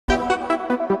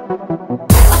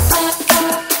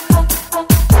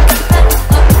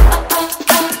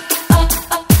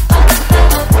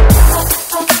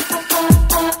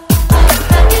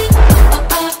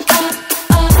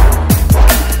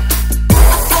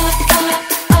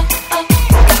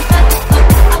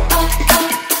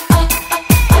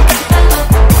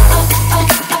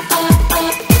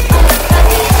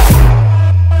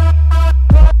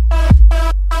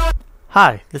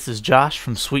Hi, this is Josh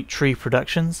from Sweet Tree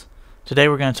Productions. Today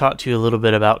we're going to talk to you a little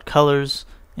bit about colors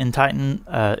in Titan,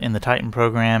 in the Titan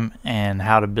program, and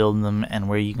how to build them and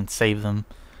where you can save them,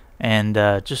 and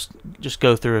just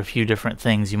go through a few different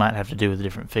things you might have to do with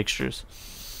different fixtures.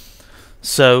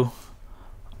 So,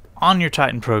 on your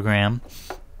Titan program,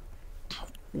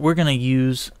 we're going to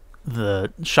use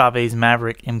the Chavez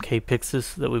Maverick MK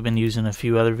Pixis that we've been using in a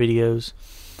few other videos,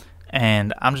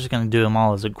 and I'm just going to do them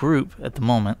all as a group at the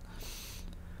moment.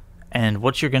 And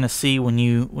what you're going to see when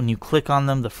you click on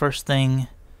them, the first thing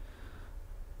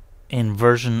in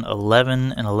version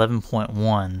 11 and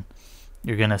 11.1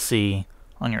 you're going to see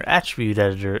on your attribute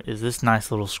editor is this nice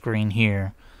little screen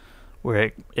here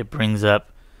where it brings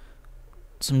up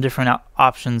some different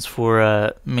options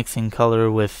for mixing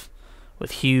color with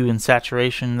hue and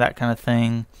saturation, that kind of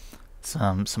thing,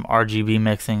 some RGB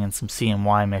mixing and some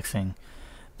CMY mixing.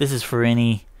 This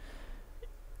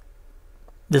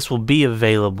will be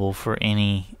available for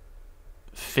any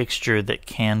fixture that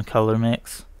can color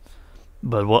mix,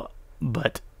 but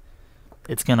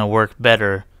it's going to work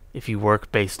better if you work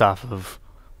based off of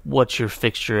what your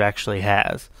fixture actually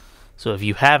has. So if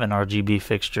you have an RGB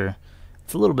fixture,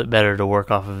 it's a little bit better to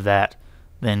work off of that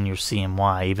than your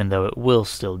CMY, even though it will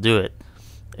still do it.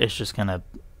 It's just going to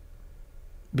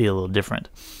be a little different.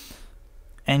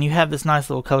 And you have this nice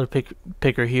little color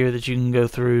picker here that you can go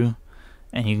through,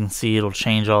 and you can see it'll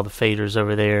change all the faders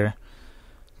over there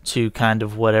to kind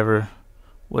of whatever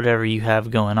you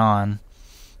have going on.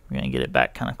 We're going to get it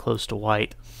back kind of close to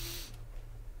white.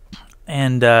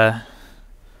 And that's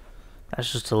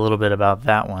just a little bit about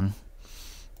that one.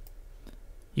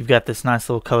 You've got this nice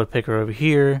little color picker over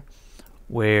here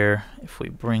where if we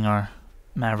bring our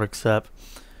Mavericks up,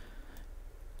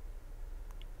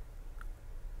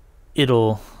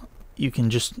 you can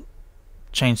just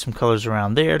change some colors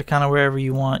around there to kind of wherever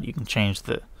you want. You can change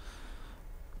the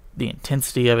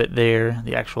intensity of it there,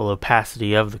 the actual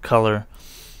opacity of the color.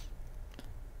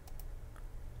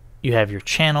 You have your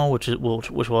channel, which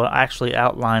will actually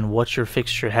outline what your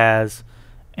fixture has,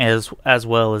 as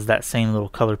well as that same little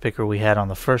color picker we had on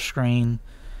the first screen.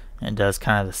 And it does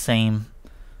kind of the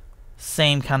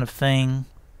same kind of thing.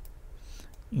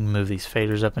 You can move these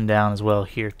faders up and down as well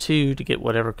here too to get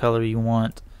whatever color you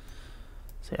want.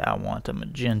 Say I want a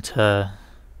magenta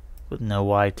with no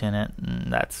white in it,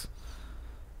 and that's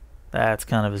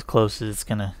kind of as close as it's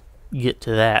gonna get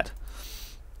to that.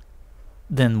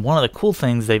 Then one of the cool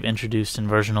things they've introduced in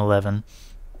version 11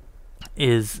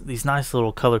 is these nice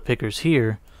little color pickers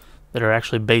here that are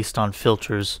actually based on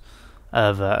filters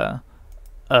of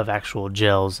actual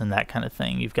gels and that kind of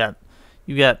thing. You've got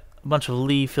a bunch of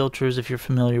Lee filters if you're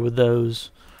familiar with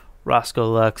those,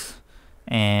 Roscoe Lux,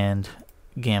 and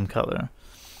Gam Color.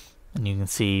 And you can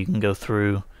see you can go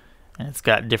through, and it's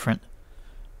got different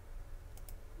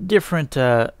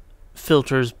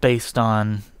filters based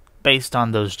on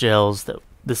those gels that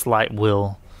this light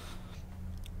will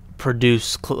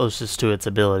produce closest to its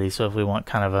ability. So if we want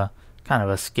kind of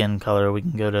a skin color, we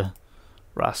can go to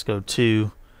Roscoe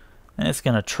 2, and it's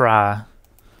going to try,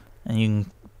 and you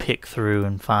can pick through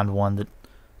and find one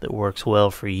that works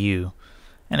well for you.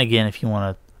 And again, if you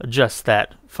want to adjust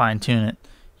that, fine tune it,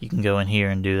 you can go in here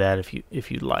and do that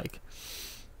if you'd like.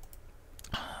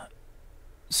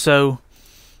 So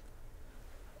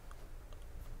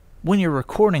when you're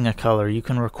recording a color, you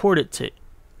can record it to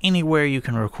anywhere you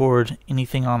can record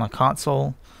anything on a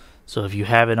console. So if you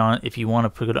have it on, if you want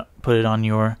to put it on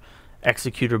your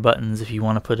executor buttons, if you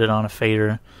want to put it on a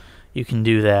fader, you can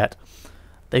do that.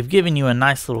 They've given you a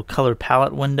nice little color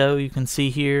palette window you can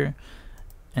see here.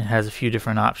 It has a few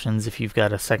different options. If you've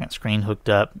got a second screen hooked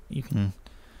up, you can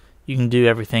do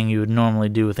everything you would normally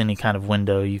do with any kind of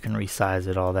window. You can resize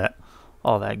it, all that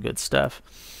good stuff.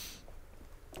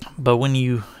 But when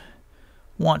you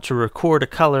want to record a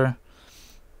color,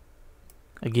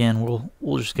 again,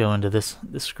 we'll just go into this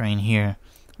screen here.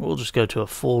 We'll just go to a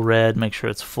full red, make sure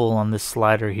it's full on this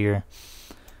slider here,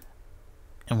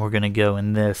 and we're going to go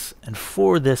in this. And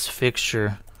for this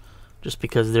fixture, just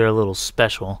because they're a little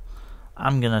special,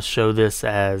 I'm going to show this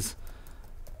as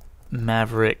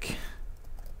Maverick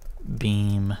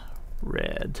Beam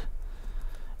Red.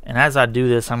 And as I do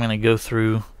this, I'm going to go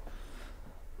through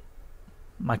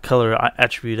my color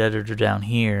attribute editor down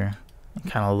here and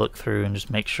kind of look through and just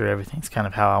make sure everything's kind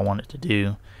of how I want it to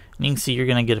do. And you can see you're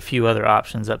going to get a few other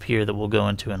options up here that we'll go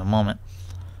into in a moment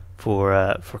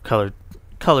for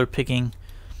color picking.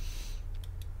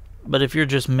 But if you're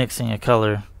just mixing a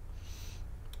color,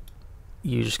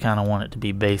 you just kind of want it to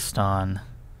be based on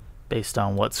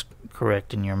what's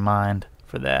correct in your mind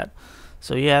for that.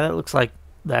 So yeah, that looks like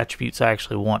the attributes I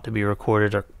actually want to be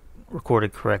recorded are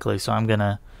recorded correctly. So I'm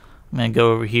gonna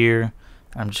go over here.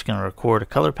 I'm just gonna record a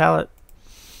color palette,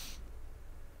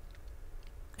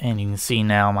 and you can see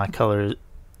now my color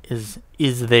is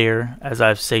there as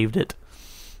I've saved it.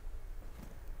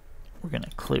 We're gonna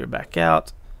clear back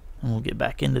out, and we'll get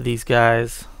back into these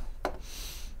guys.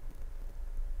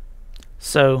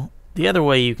 So the other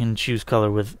way you can choose color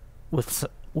with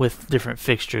different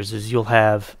fixtures is you'll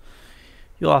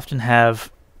often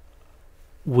have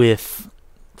with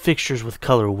fixtures with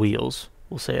color wheels,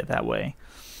 we'll say it that way.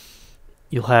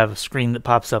 You'll have a screen that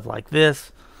pops up like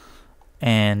this,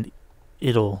 and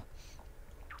you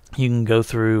can go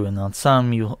through, and on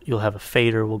some you'll have a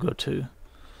fader. We'll go to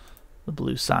the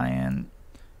blue cyan.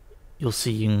 You'll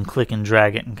see you can click and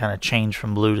drag it and kind of change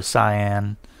from blue to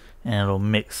cyan, and it'll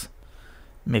mix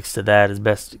to that as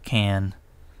best it can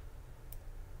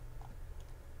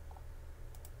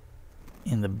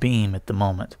in the beam at the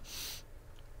moment.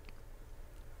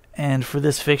 And for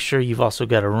this fixture, you've also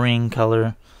got a ring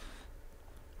color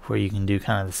where you can do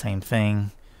kind of the same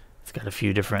thing. It's got a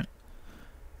few different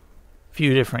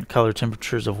color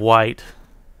temperatures of white,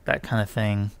 that kind of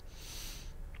thing.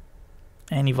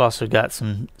 And you've also got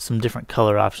some different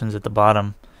color options at the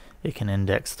bottom. It can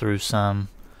index through some.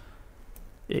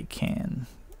 It can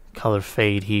color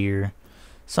fade here.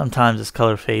 Sometimes this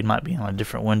color fade might be on a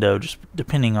different window, just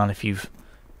depending on if you've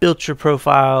built your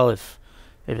profile, if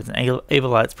it's an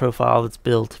Avolites profile that's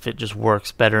built, if it just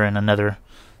works better in another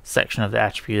section of the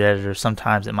attribute editor.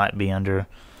 Sometimes it might be under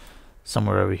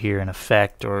somewhere over here in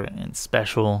effect or in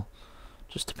special,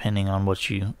 just depending on what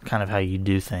you how you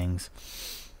do things.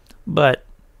 But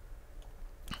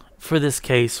for this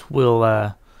case,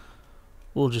 we'll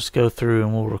just go through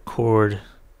and we'll record.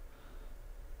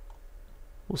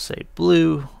 We'll say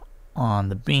blue on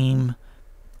the beam.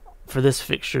 For this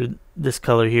fixture, this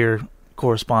color here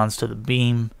corresponds to the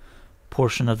beam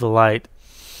portion of the light,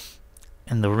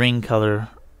 and the ring color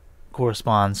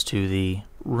corresponds to the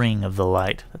ring of the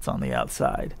light that's on the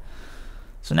outside.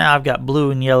 So now I've got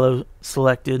blue and yellow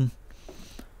selected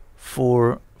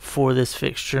for this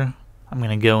fixture. I'm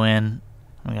going to go in.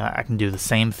 I can do the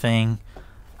same thing.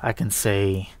 I can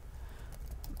say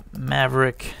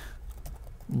Maverick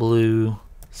blue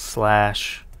 /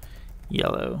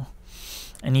 yellow,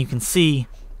 and you can see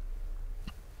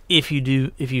if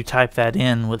you type that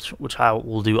in, which I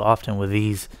will do often with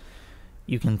these,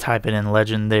 you can type it in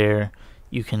legend there.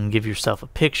 You can give yourself a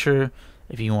picture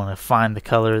if you want to find the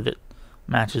color that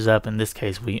matches up. In this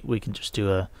case, we can just do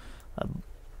a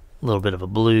little bit of a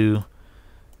blue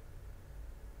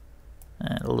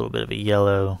and a little bit of a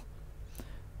yellow,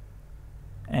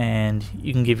 and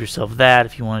you can give yourself that.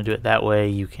 If you want to do it that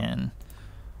way, we can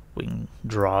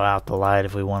draw out the light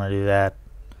if we want to do that,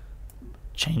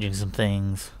 changing some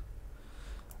things.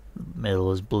 The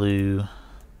middle is blue.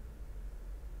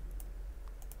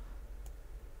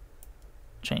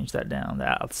 Change that down. The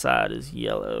outside is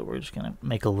yellow. We're just going to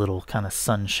make a little kind of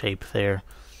sun shape there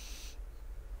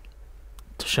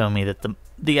to show me that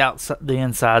the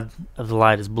inside of the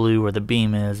light is blue where the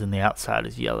beam is, and the outside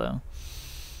is yellow.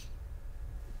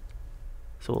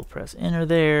 So we'll press enter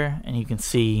there, and you can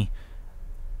see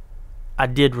I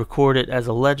did record it as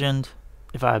a legend.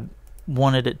 If I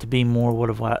wanted it to be more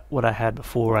what I had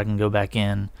before, I can go back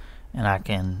in and I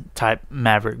can type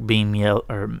Maverick beam yellow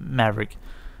or Maverick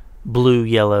blue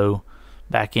yellow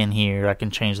back in here. I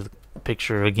can change the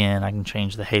picture again. I can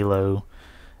change the halo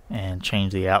and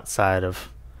change the outside of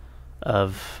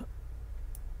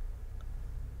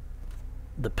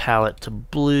the palette to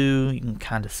blue. You can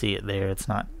kind of see it there. It's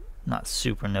not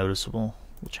super noticeable.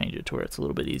 We'll change it to where it's a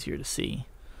little bit easier to see.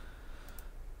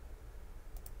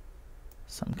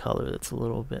 Some color that's a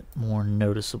little bit more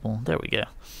noticeable. There we go.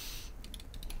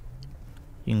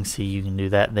 You can see you can do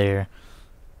that there,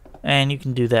 and you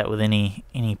can do that with any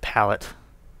palette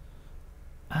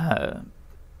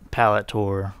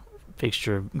or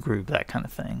fixture group, that kind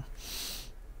of thing.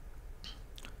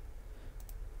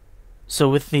 So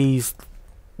with these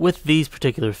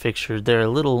particular fixtures, they're a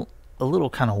little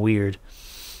kind of weird.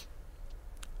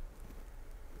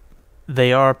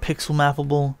 They are pixel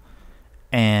mappable,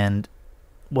 and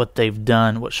what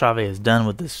Chave has done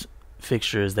with this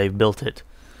fixture is they've built it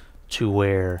to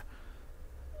where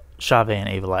Chauvet and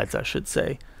Avolites, I should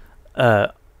say.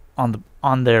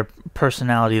 On their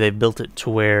personality, they built it to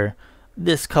where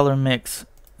this color mix,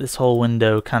 this whole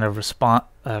window, kind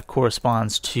of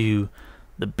corresponds to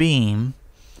the beam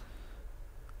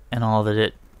and all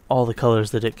the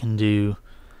colors that it can do.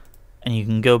 And you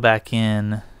can go back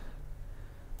in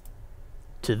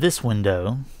to this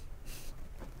window,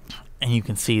 and you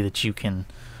can see that you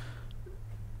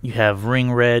have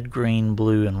ring red, green,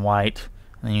 blue, and white,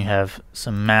 and then you have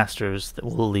some masters that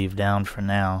we'll leave down for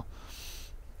now.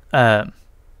 And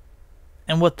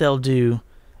what they'll do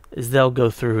is they'll go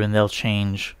through and they'll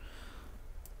change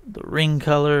the ring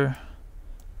color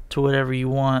to whatever you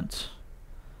want.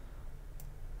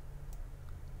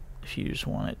 If you just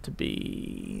want it to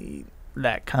be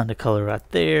that kind of color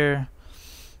right there,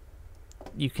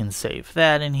 you can save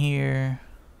that in here.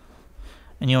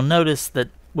 And you'll notice that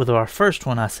with our first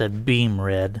one I said beam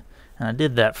red, and I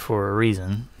did that for a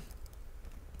reason.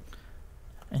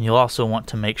 And you'll also want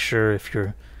to make sure if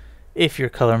you're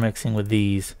color mixing with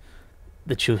these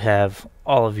that you have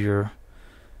all of your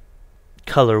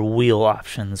color wheel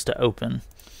options to open.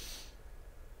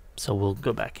 So we'll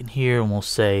go back in here and we'll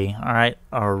say, alright,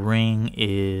 our ring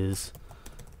is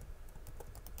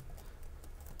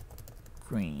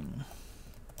green,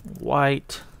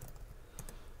 white,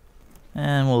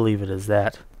 and we'll leave it as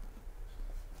that.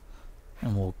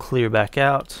 And we'll clear back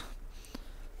out.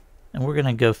 And we're going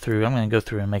to go through, I'm going to go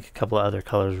through and make a couple of other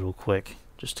colors real quick,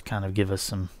 just to kind of give us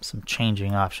some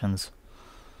changing options.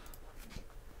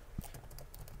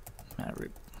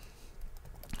 Maverick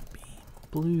beam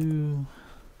blue.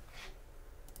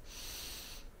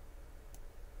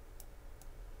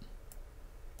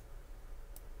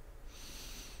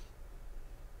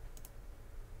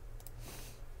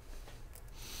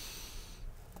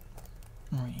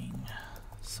 Ring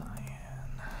cyan.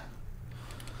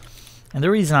 And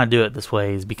the reason I do it this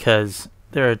way is because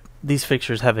these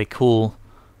fixtures have a cool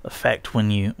effect when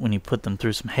you put them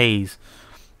through some haze,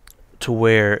 to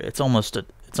where it's almost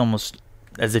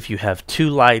as if you have two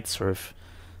lights, or if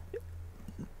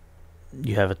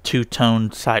you have a two-tone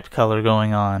type color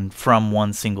going on from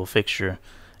one single fixture,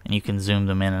 and you can zoom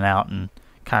them in and out and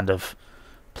kind of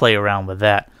play around with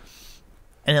that,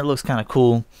 and it looks kind of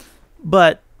cool.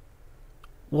 But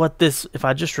if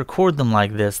I just record them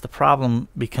like this, the problem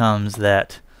becomes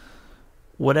that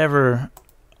whatever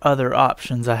other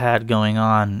options I had going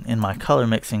on in my color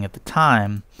mixing at the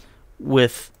time,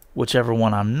 with whichever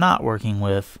one I'm not working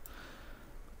with,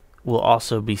 will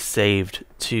also be saved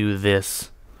to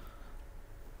this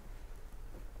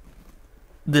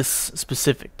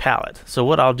specific palette. So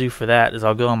what I'll do for that is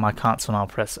I'll go on my console and I'll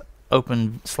press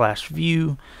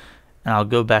open/view, and I'll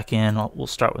go back in. We'll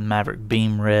start with Maverick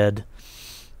Beam Red.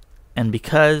 And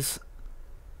because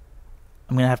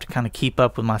I'm going to have to kind of keep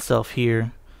up with myself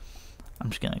here, I'm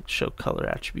just going to show color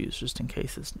attributes just in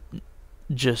case it's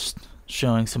just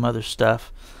showing some other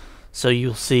stuff. So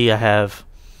you'll see I have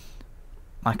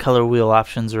my color wheel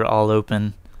options are all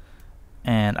open,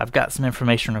 and I've got some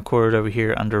information recorded over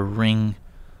here under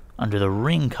the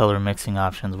ring color mixing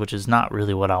options, which is not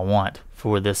really what I want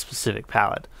for this specific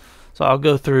palette. So I'll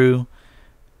go through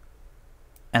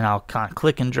and I'll kind of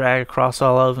click and drag across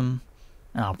all of them,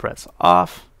 and I'll press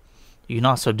off. You can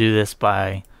also do this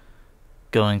by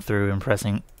going through and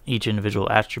pressing each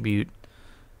individual attribute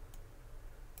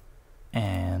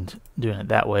and doing it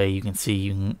that way. You can see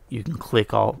you can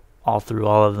click all through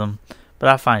all of them, but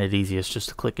I find it easiest just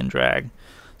to click and drag.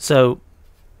 So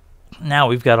now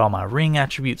we've got all my ring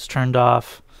attributes turned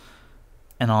off,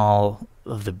 and all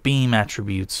of the beam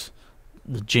attributes,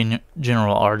 the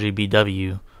general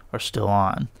RGBW, are still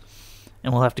on.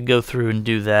 And we'll have to go through and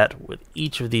do that with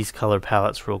each of these color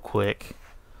palettes real quick.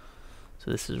 So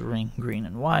this is ring, green,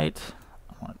 and white.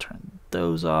 I want to turn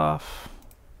those off.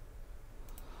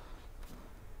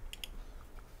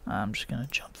 I'm just going to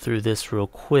jump through this real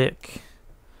quick.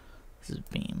 This is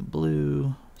beam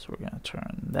blue, so we're going to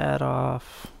turn that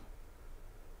off.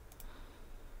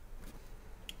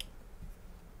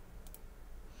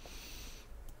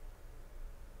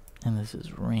 And this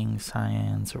is ring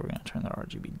cyan, so we're going to turn the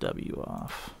RGBW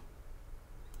off.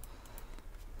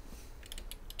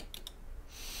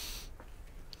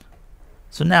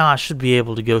 So now I should be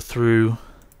able to go through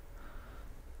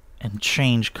and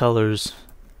change colors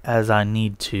as I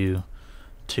need to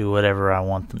whatever I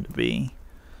want them to be.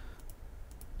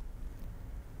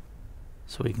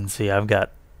 So we can see I've got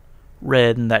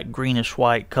red and that greenish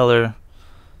white color.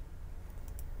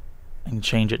 I can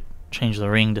change the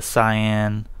ring to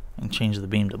cyan, and change the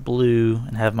beam to blue,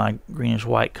 and have my greenish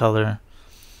white color.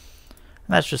 And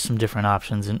that's just some different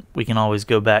options, and we can always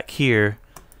go back here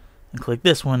and click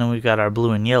this one, and we've got our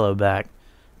blue and yellow back.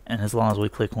 And as long as we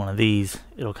click one of these,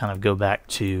 it'll kind of go back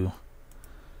to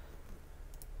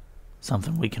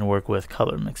something we can work with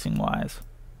color mixing wise.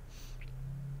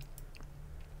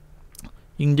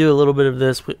 You can do a little bit of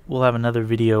this. We'll have another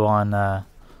video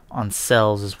on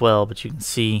cells as well, but you can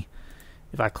see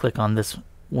if I click on this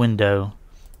window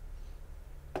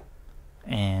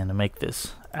and make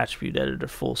this attribute editor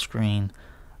full screen,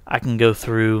 I can go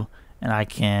through and I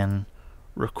can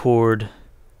record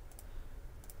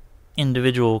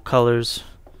individual colors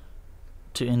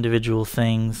to individual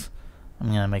things. I'm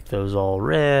going to make those all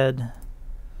red.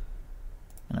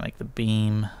 I'm going to make the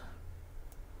beam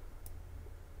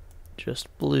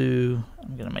just blue.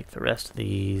 I'm going to make the rest of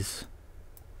these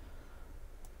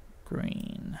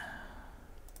green.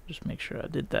 Just make sure I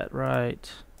did that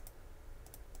right.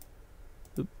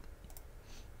 Oop.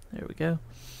 There we go.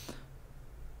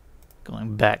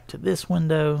 Going back to this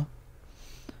window,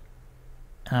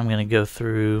 and I'm going to go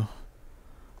through,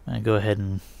 I'm going to go ahead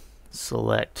and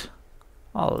select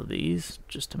all of these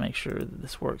just to make sure that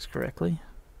this works correctly.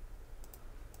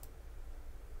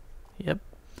 Yep.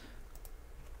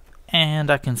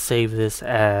 And I can save this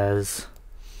as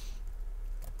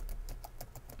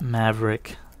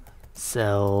Maverick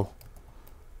Cell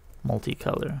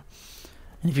Multicolor.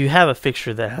 And if you have a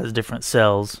fixture that has different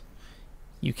cells,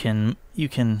 you can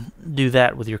do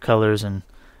that with your colors and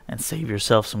save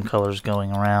yourself some colors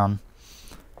going around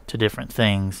to different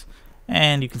things,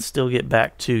 and you can still get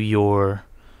back to your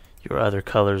other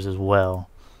colors as well,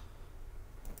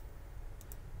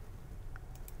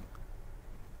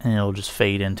 and it'll just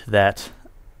fade into that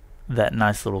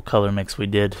nice little color mix we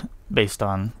did based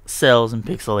on cells and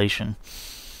pixelation.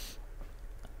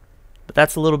 But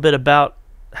that's a little bit about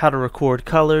how to record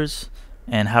colors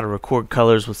and how to record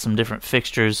colors with some different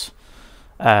fixtures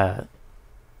that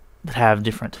have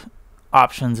different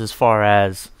options as far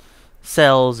as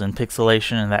cells and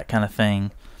pixelation and that kind of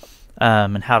thing,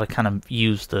 and how to kind of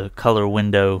use the color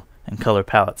window and color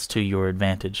palettes to your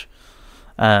advantage.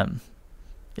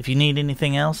 If you need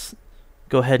anything else,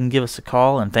 go ahead and give us a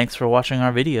call, and thanks for watching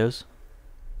our videos.